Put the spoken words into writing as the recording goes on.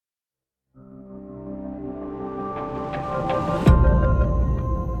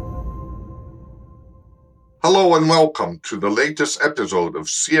Hello and welcome to the latest episode of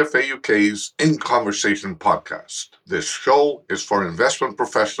CFA UK's In Conversation podcast. This show is for investment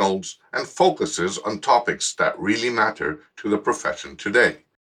professionals and focuses on topics that really matter to the profession today.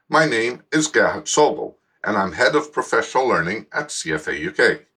 My name is Gerhard Sogl, and I'm Head of Professional Learning at CFA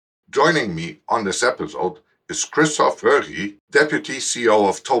UK. Joining me on this episode is Christophe Roehri, Deputy CEO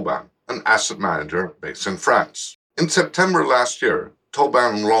of TOBAM, an asset manager based in France. In September last year,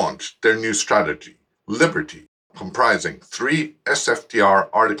 TOBAM launched their new strategy, Liberty, comprising 3 SFDR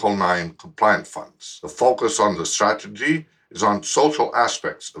Article 9 compliant funds. The focus on the strategy is on social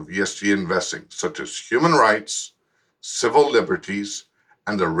aspects of ESG investing, such as human rights, civil liberties,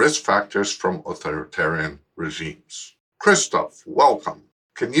 and the risk factors from authoritarian regimes. Christophe, welcome.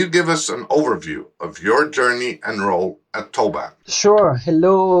 Can you give us an overview of your journey and role at TOBAM? Sure.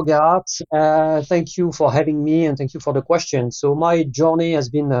 Hello, Gerhard. Thank you for having me and thank you for the question. So my journey has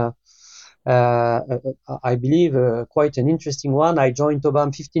been, I believe, quite an interesting one. I joined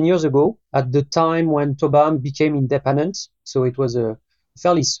TOBAM 15 years ago at the time when TOBAM became independent. So it was a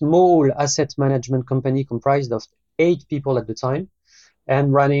fairly small asset management company comprised of 8 people at the time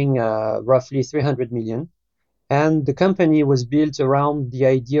and running roughly 300 million. And the company was built around the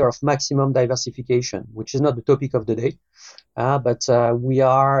idea of maximum diversification, which is not the topic of the day. But we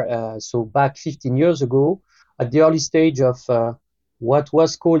are, so back 15 years ago, at the early stage of what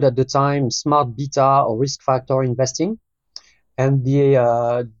was called at the time smart beta or risk factor investing. And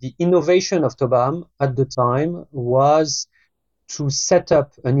the innovation of TOBAM at the time was to set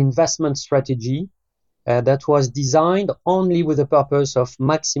up an investment strategy that was designed only with the purpose of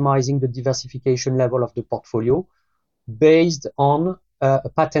maximizing the diversification level of the portfolio based on a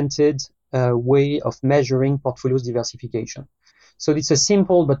patented way of measuring portfolios diversification. So it's a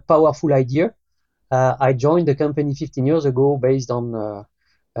simple but powerful idea. I joined the company 15 years ago based on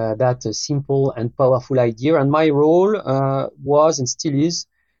that simple and powerful idea. And my role was and still is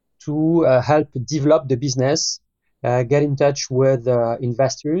to help develop the business, get in touch with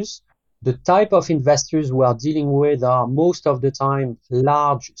investors. The type of investors we are dealing with are most of the time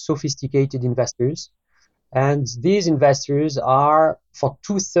large, sophisticated investors. And these investors are for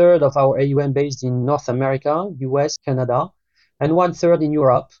 2/3 of our AUM based in North America, US, Canada, and 1/3 in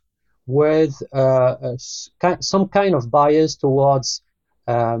Europe, with some kind of bias towards,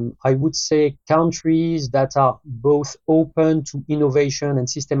 I would say, countries that are both open to innovation and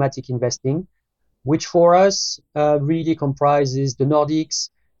systematic investing, which for us really comprises the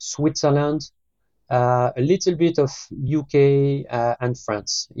Nordics, Switzerland, a little bit of UK and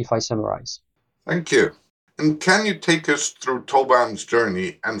France, if I summarize. Thank you. And can you take us through TOBAM's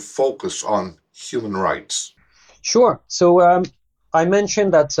journey and focus on human rights? Sure. So I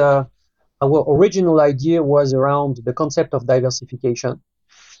mentioned that our original idea was around the concept of diversification.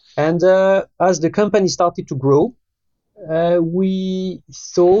 And as the company started to grow, we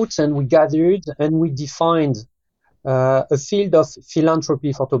thought and we gathered and we defined a field of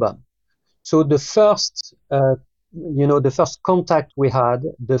philanthropy for TOBAM. So the first contact we had,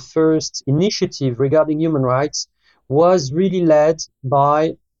 the first initiative regarding human rights was really led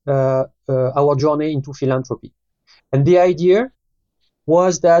by our journey into philanthropy. And the idea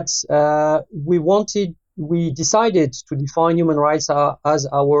was that we decided to define human rights as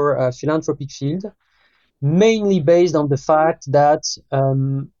our philanthropic field, mainly based on the fact that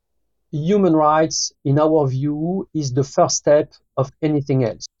human rights, in our view, is the first step of anything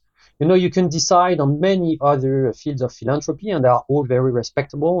else. You can decide on many other fields of philanthropy, and they are all very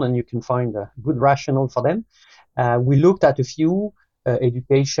respectable, and you can find a good rationale for them. We looked at a few,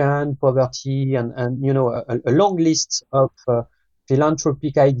 education, poverty, and a long list of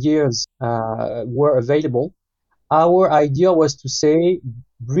philanthropic ideas were available. Our idea was to say,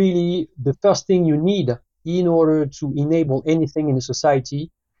 really, the first thing you need in order to enable anything in a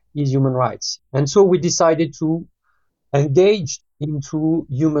society is human rights. And so we decided to engage into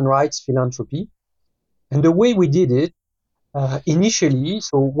human rights philanthropy. And the way we did it initially,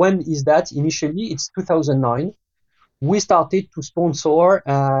 so when is that? Initially, it's 2009. We started to sponsor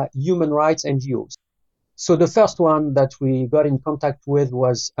human rights NGOs. So the first one that we got in contact with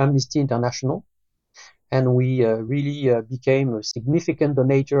was Amnesty International. And we really became a significant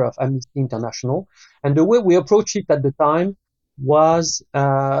donator of Amnesty International. And the way we approached it at the time was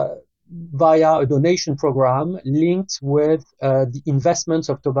via a donation program linked with the investments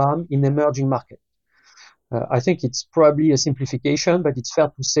of TOBAM in emerging markets. I think it's probably a simplification, but it's fair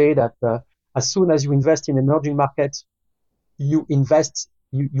to say that as soon as you invest in emerging markets, you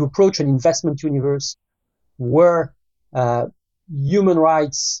approach an investment universe where human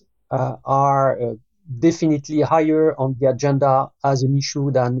rights are definitely higher on the agenda as an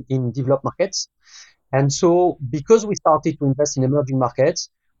issue than in developed markets. And so because we started to invest in emerging markets,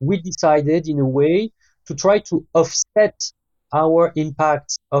 we decided in a way to try to offset our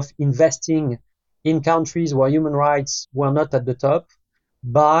impact of investing in countries where human rights were not at the top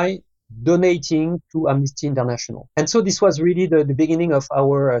by donating to Amnesty International. And so this was really the beginning of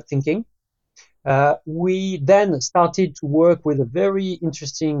our thinking. We then started to work with a very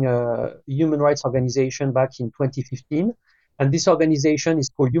interesting human rights organization back in 2015. And this organization is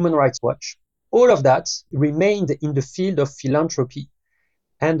called Human Rights Watch. All of that remained in the field of philanthropy.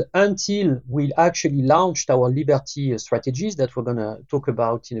 And until we actually launched our liberty strategies that we're going to talk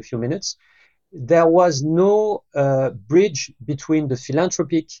about in a few minutes, there was no bridge between the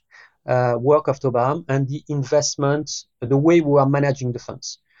philanthropic work of TOBAM and the investment, the way we are managing the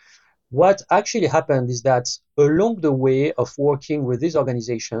funds. What actually happened is that along the way of working with these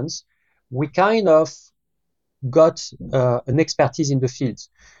organizations, we kind of got an expertise in the field.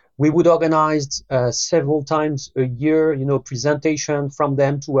 We would organize several times a year, presentation from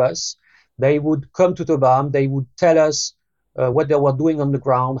them to us. They would come to TOBAM. They would tell us what they were doing on the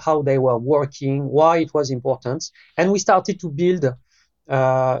ground, how they were working, why it was important. And we started to build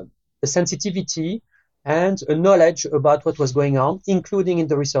a sensitivity and a knowledge about what was going on, including in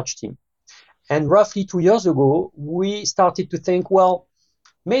the research team. And roughly 2 years ago, we started to think, well,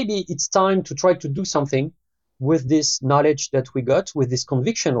 maybe it's time to try to do something with this knowledge that we got, with this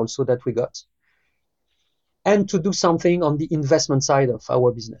conviction also that we got, and to do something on the investment side of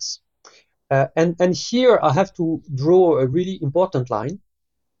our business. And here I have to draw a really important line.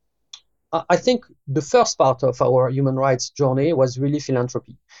 I think the first part of our human rights journey was really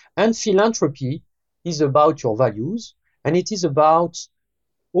philanthropy. And philanthropy is about your values, and it is about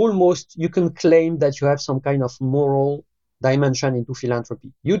almost, you can claim that you have some kind of moral dimension into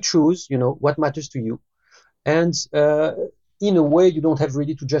philanthropy. You choose, what matters to you. And in a way, you don't have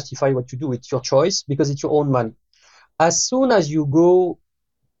really to justify what you do. It's your choice because it's your own money. As soon as you go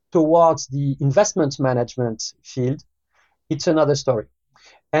towards the investment management field, it's another story.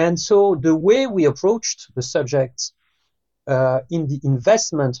 And so the way we approached the subject in the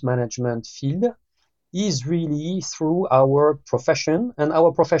investment management field is really through our profession. And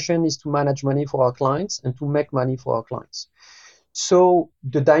our profession is to manage money for our clients and to make money for our clients. So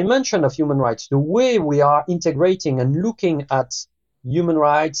the dimension of human rights, the way we are integrating and looking at human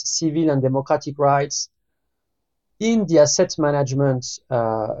rights, civil and democratic rights in the asset management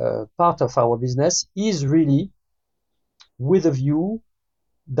part of our business is really with a view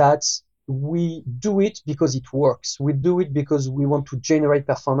that we do it because it works. We do it because we want to generate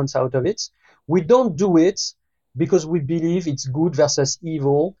performance out of it. We don't do it because we believe it's good versus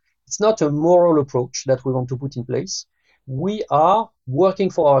evil. It's not a moral approach that we want to put in place. We are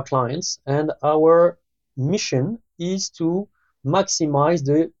working for our clients, and our mission is to maximize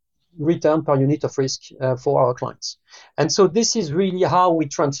the return per unit of risk for our clients. And so this is really how we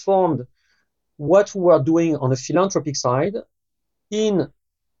transformed what we are doing on the philanthropic side in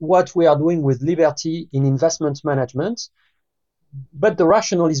what we are doing with liberty in investment management. But the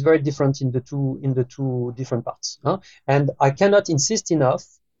rationale is very different in the two different parts. And I cannot insist enough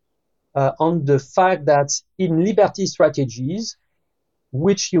on the fact that in liberty strategies,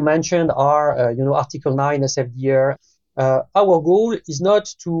 which you mentioned are, Article 9 SFDR, our goal is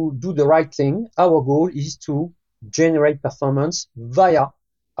not to do the right thing. Our goal is to generate performance via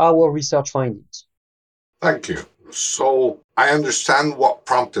our research findings. Thank you. So I understand what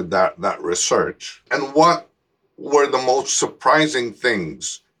prompted that research, and what were the most surprising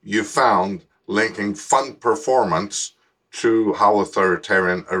things you found linking fund performance to how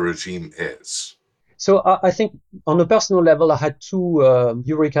authoritarian a regime is? So I think on a personal level, I had two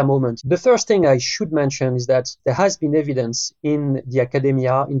eureka moments. The first thing I should mention is that there has been evidence in the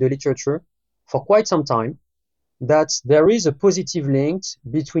academia, in the literature, for quite some time, that there is a positive link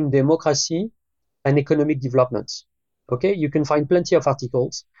between democracy and economic development. Okay, you can find plenty of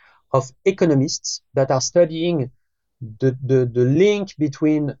articles of economists that are studying the link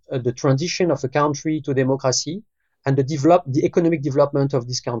between the transition of a country to democracy and the economic development of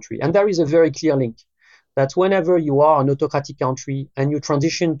this country. And there is a very clear link that whenever you are an autocratic country and you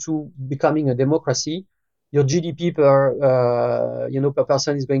transition to becoming a democracy, your GDP per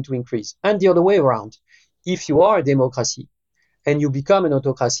person is going to increase. And the other way around, if you are a democracy and you become an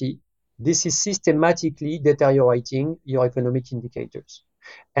autocracy, this is systematically deteriorating your economic indicators.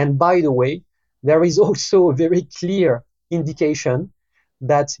 And by the way, there is also a very clear indication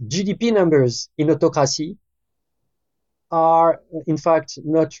that GDP numbers in autocracy are, in fact,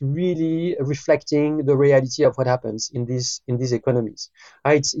 not really reflecting the reality of what happens in these economies.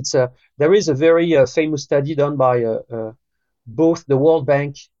 There is a very famous study done by both the World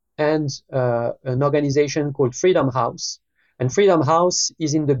Bank and an organization called Freedom House. And Freedom House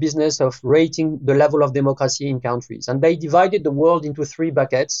is in the business of rating the level of democracy in countries. And they divided the world into 3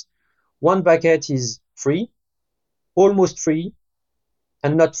 buckets. One bucket is free, almost free,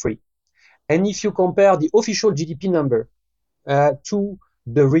 and not free. And if you compare the official GDP number to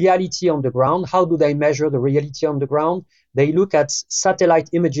the reality on the ground, how do they measure the reality on the ground? They look at satellite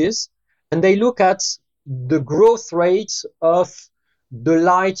images, and they look at the growth rate of the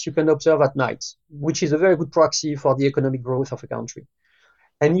light you can observe at night, which is a very good proxy for the economic growth of a country.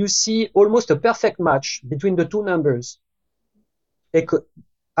 And you see almost a perfect match between the 2 numbers,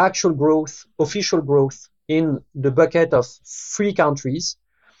 actual growth, official growth in the bucket of free countries.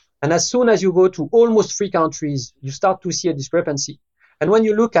 And as soon as you go to almost free countries, you start to see a discrepancy. And when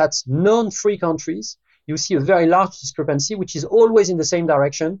you look at non-free countries, you see a very large discrepancy, which is always in the same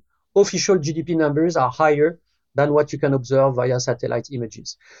direction. Official GDP numbers are higher than what you can observe via satellite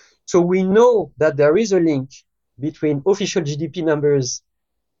images. So we know that there is a link between official GDP numbers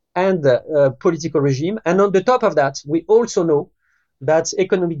and political regime. And on the top of that, we also know that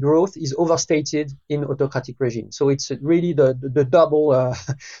economic growth is overstated in autocratic regimes. So it's really the double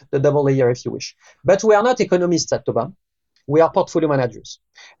the double layer, if you wish. But we are not economists at TOBAM. We are portfolio managers.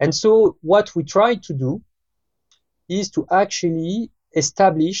 And so what we try to do is to actually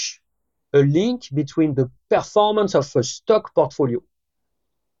establish a link between the performance of a stock portfolio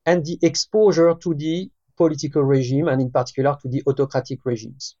and the exposure to the political regime, and in particular to the autocratic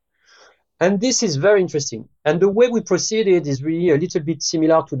regimes. And this is very interesting. And the way we proceeded is really a little bit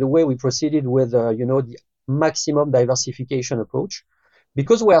similar to the way we proceeded with, the maximum diversification approach.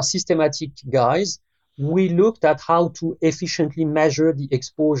 Because we are systematic guys, we looked at how to efficiently measure the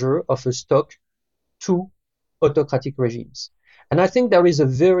exposure of a stock to autocratic regimes. And I think there is a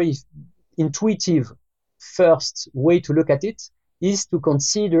very intuitive first way to look at it is to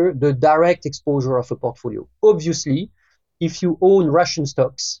consider the direct exposure of a portfolio. Obviously, if you own Russian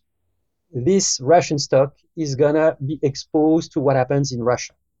stocks, this Russian stock is going to be exposed to what happens in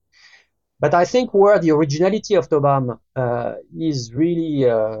Russia. But I think where the originality of TOBAM is really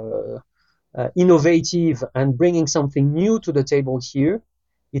innovative and bringing something new to the table here,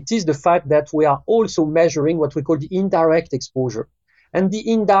 it is the fact that we are also measuring what we call the indirect exposure. And the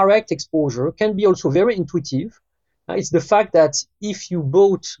indirect exposure can be also very intuitive. It's the fact that if you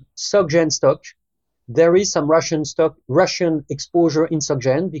bought SocGen stock, there is some Russian exposure in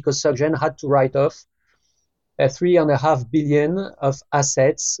SocGen because SocGen had to write off 3.5 billion of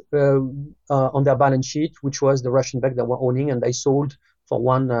assets on their balance sheet, which was the Russian bank that were owning, and they sold for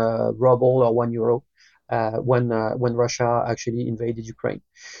 1 ruble or 1 euro when Russia actually invaded Ukraine.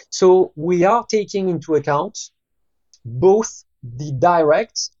 So we are taking into account both the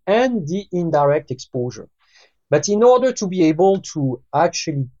direct and the indirect exposure. But in order to be able to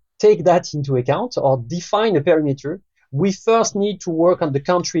actually take that into account or define a perimeter, we first need to work on the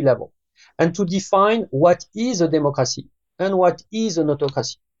country level and to define what is a democracy and what is an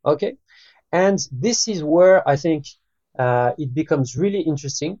autocracy. Okay? And this is where I think it becomes really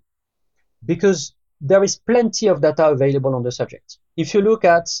interesting because there is plenty of data available on the subject. If you look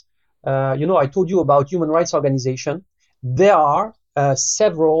at, I told you about human rights organization, there are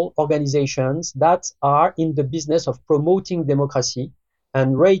several organizations that are in the business of promoting democracy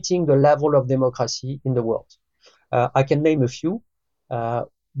and rating the level of democracy in the world. I can name a few.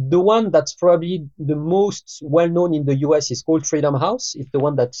 The one that's probably the most well-known in the US is called Freedom House. It's the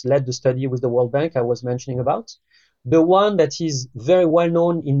one that led the study with the World Bank I was mentioning about. The one that is very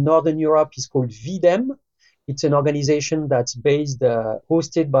well-known in Northern Europe is called VDEM. It's an organization that's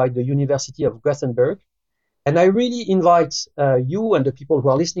hosted by the University of Gothenburg. And I really invite you and the people who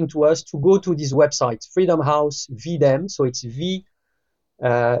are listening to us to go to this website, Freedom House VDEM. So it's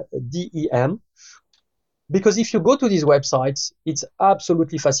VDEM. Because if you go to these websites, it's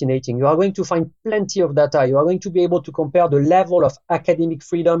absolutely fascinating. You are going to find plenty of data. You are going to be able to compare the level of academic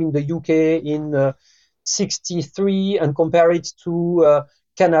freedom in the UK in 63 and compare it to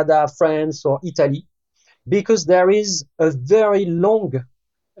Canada, France, or Italy. Because there is a very long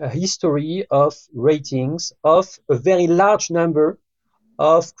history of ratings of a very large number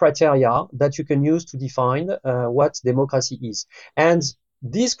of criteria that you can use to define what democracy is. And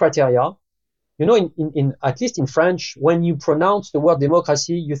these criteria, in at least in French, when you pronounce the word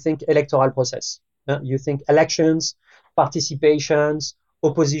democracy, you think electoral process. You think elections, participations,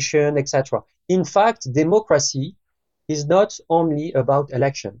 opposition, etc. In fact, democracy is not only about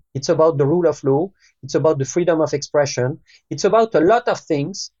election. It's about the rule of law. It's about the freedom of expression. It's about a lot of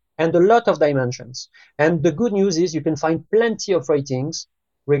things and a lot of dimensions. And the good news is you can find plenty of ratings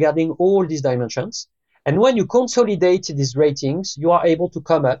regarding all these dimensions. And when you consolidate these ratings, you are able to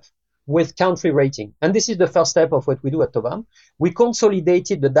come up with country rating. And this is the first step of what we do at TOBAM. We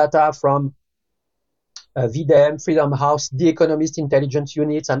consolidated the data from VDEM, Freedom House, The Economist Intelligence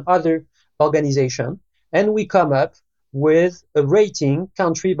Units, and other organizations. And we come up with a rating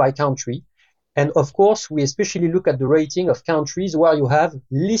country by country. And of course, we especially look at the rating of countries where you have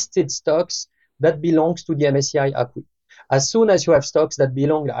listed stocks that belongs to the MSCI ACWI. As soon as you have stocks that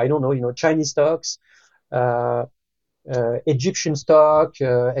belong, I don't know, Chinese stocks, Egyptian stock,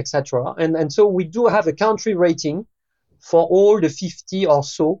 etc. And so we do have a country rating for all the 50 or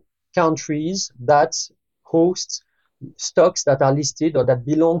so countries that host stocks that are listed or that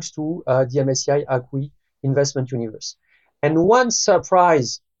belongs to the MSCI ACWI investment universe. And one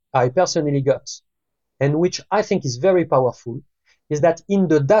surprise I personally got, and which I think is very powerful, is that in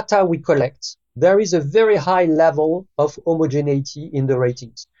the data we collect, there is a very high level of homogeneity in the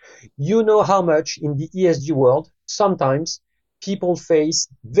ratings. You know how much in the ESG world, sometimes people face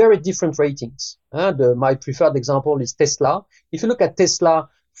very different ratings. My preferred example is Tesla. If you look at Tesla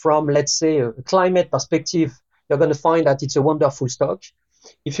from, let's say, a climate perspective, you're going to find that it's a wonderful stock.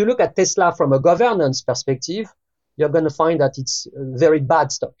 If you look at Tesla from a governance perspective, you're going to find that it's a very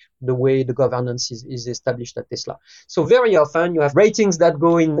bad stock, the way the governance is established at Tesla. So very often you have ratings that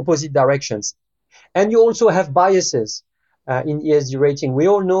go in opposite directions. And you also have biases in ESG rating. We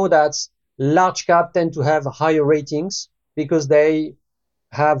all know that large cap tend to have higher ratings because they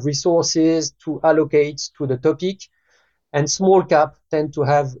have resources to allocate to the topic, and small cap tend to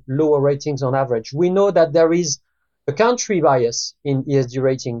have lower ratings on average. We know that there is a country bias in ESG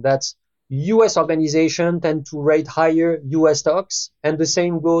rating, that US organizations tend to rate higher US stocks, and the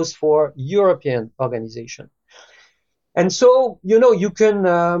same goes for European organizations. And so, you can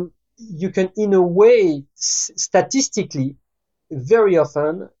in a way, statistically, very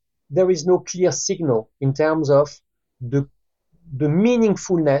often, there is no clear signal in terms of the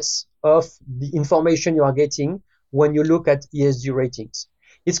meaningfulness of the information you are getting when you look at ESG ratings.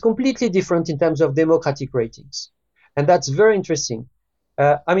 It's completely different in terms of democratic ratings. And that's very interesting.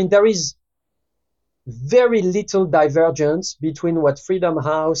 There is very little divergence between what Freedom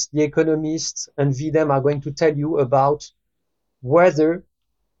House, The Economist, and VDEM are going to tell you about whether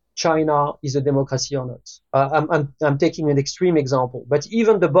China is a democracy or not. I'm taking an extreme example, but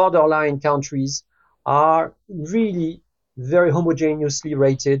even the borderline countries are really very homogeneously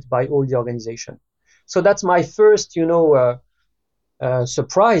rated by all the organizations. So that's my first,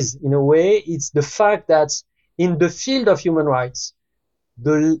 surprise in a way. It's the fact that in the field of human rights,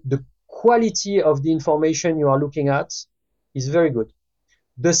 the quality of the information you are looking at is very good.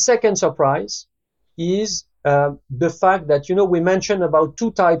 The second surprise is the fact that, we mentioned about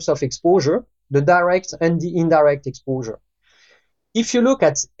two types of exposure, the direct and the indirect exposure. If you look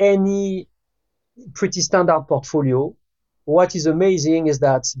at any pretty standard portfolio, what is amazing is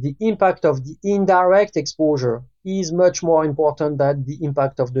that the impact of the indirect exposure is much more important than the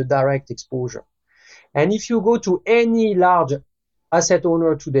impact of the direct exposure. And if you go to any large asset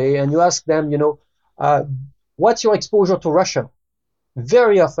owner today and you ask them, what's your exposure to Russia?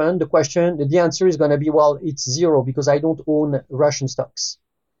 Very often the answer is going to be, well, it's zero because I don't own Russian stocks.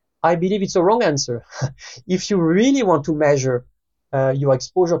 I believe it's a wrong answer. If you really want to measure your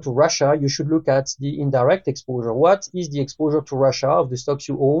exposure to Russia, you should look at the indirect exposure. What is the exposure to Russia of the stocks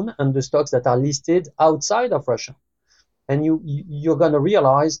you own and the stocks that are listed outside of Russia? And you're going to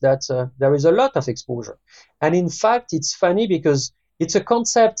realize that there is a lot of exposure. And in fact, it's funny because it's a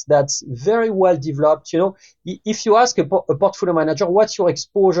concept that's very well developed. If you ask a portfolio manager, what's your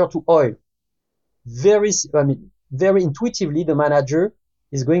exposure to oil? Very intuitively, the manager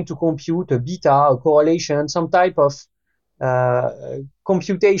is going to compute a beta, a correlation, some type of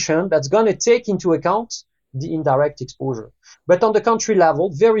computation that's going to take into account the indirect exposure. But on the country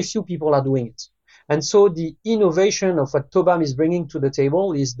level, very few people are doing it. And so the innovation of what TOBAM is bringing to the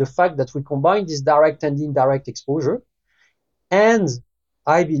table is the fact that we combine this direct and indirect exposure. And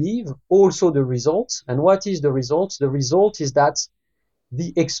I believe also the results. And what is the result? The result is that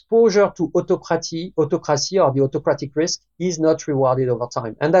the exposure to autocracy or the autocratic risk is not rewarded over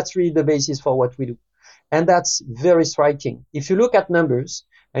time. And that's really the basis for what we do. And that's very striking. If you look at numbers,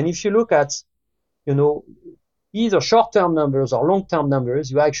 and if you look at, either short-term numbers or long-term numbers,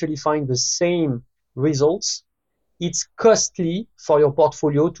 you actually find the same results. It's costly for your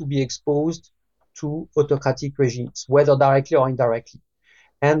portfolio to be exposed to autocratic regimes, whether directly or indirectly.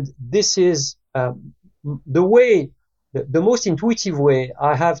 And this is the way, the most intuitive way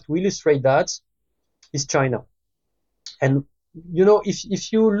I have to illustrate that is China. And,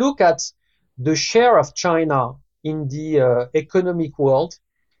 if you look at the share of China in the economic world,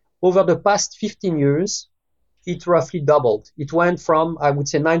 over the past 15 years, it roughly doubled. It went from, I would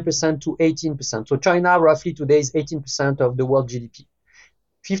say, 9% to 18%. So China roughly today is 18% of the world GDP.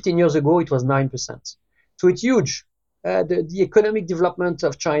 15 years ago, it was 9%. So it's huge. The economic development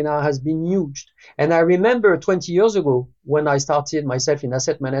of China has been huge. And I remember 20 years ago, when I started myself in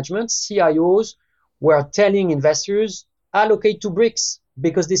asset management, CIOs were telling investors, allocate to BRICS,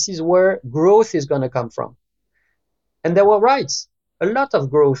 because this is where growth is going to come from. And they were right. A lot of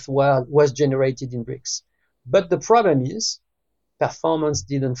growth was generated in BRICS. But the problem is performance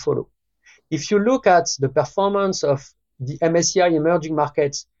didn't follow. If you look at the performance of the MSCI emerging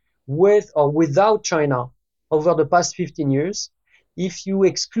markets with or without China over the past 15 years, if you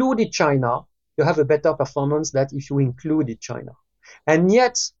excluded China, you have a better performance than if you included China. And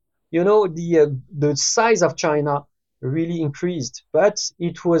yet, the size of China really increased, but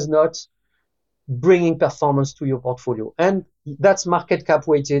it was not bringing performance to your portfolio. And that's market cap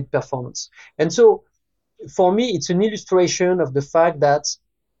weighted performance. And so for me, it's an illustration of the fact that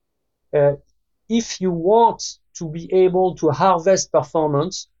if you want to be able to harvest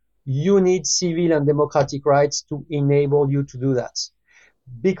performance, you need civil and democratic rights to enable you to do that.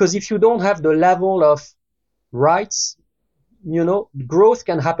 Because if you don't have the level of rights, growth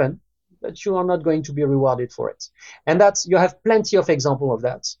can happen, but you are not going to be rewarded for it. And you have plenty of examples of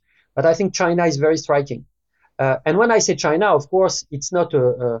that. But I think China is very striking. And when I say China, of course, it's not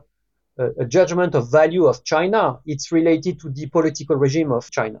a judgment of value of China. It's related to the political regime of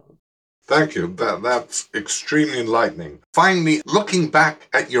China. Thank you. That's extremely enlightening. Finally, looking back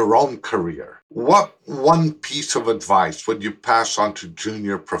at your own career, what one piece of advice would you pass on to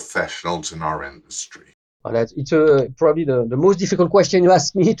junior professionals in our industry? It's probably the most difficult question you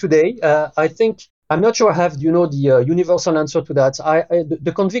asked me today. I think I'm not sure I have, the universal answer to that.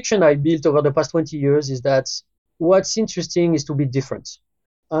 The conviction I built over the past 20 years is that what's interesting is to be different.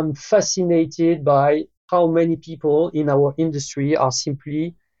 I'm fascinated by how many people in our industry are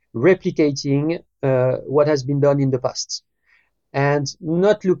simply replicating what has been done in the past and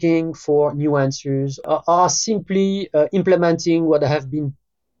not looking for new answers, are simply implementing what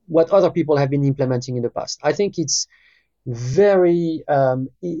other people have been implementing in the past. I think it's very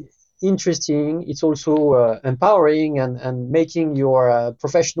interesting. It's also empowering and making your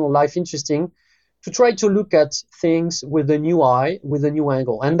professional life interesting to try to look at things with a new eye, with a new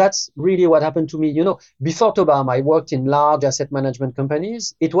angle. And that's really what happened to me. Before TOBAM, I worked in large asset management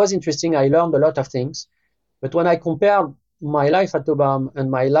companies. It was interesting. I learned a lot of things. But when I compared my life at TOBAM and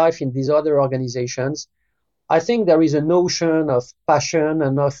my life in these other organizations, I think there is a notion of passion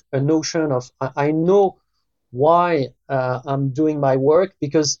and of a notion of, I know why I'm doing my work,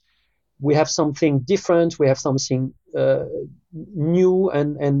 because we have something different, we have something new,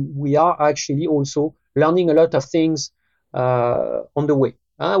 and we are actually also learning a lot of things on the way.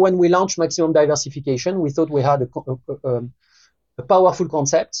 When we launched maximum diversification, we thought we had a powerful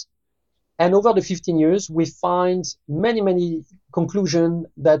concept. And over the 15 years, we find many, many conclusions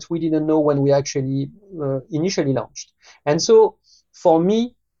that we didn't know when we actually initially launched. And so for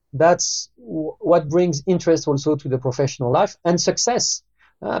me, that's what brings interest also to the professional life and success.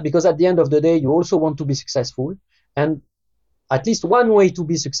 Because at the end of the day, you also want to be successful. And at least one way to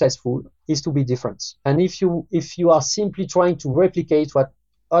be successful is to be different. And if you are simply trying to replicate what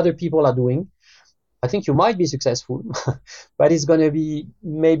other people are doing, I think you might be successful, but it's going to be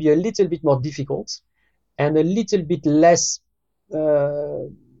maybe a little bit more difficult and a little bit less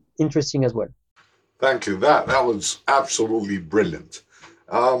interesting as well. Thank you. That was absolutely brilliant.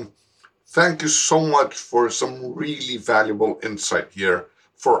 Thank you so much for some really valuable insight here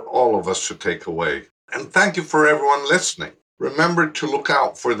for all of us to take away. And thank you for everyone listening. Remember to look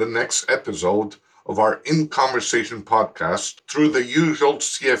out for the next episode of our In Conversation podcast through the usual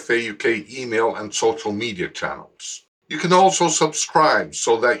CFA UK email and social media channels. You can also subscribe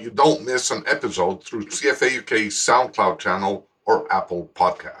so that you don't miss an episode through CFA UK's SoundCloud channel or Apple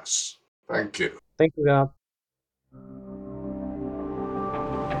Podcasts. Thank you. Thank you, Gerhard.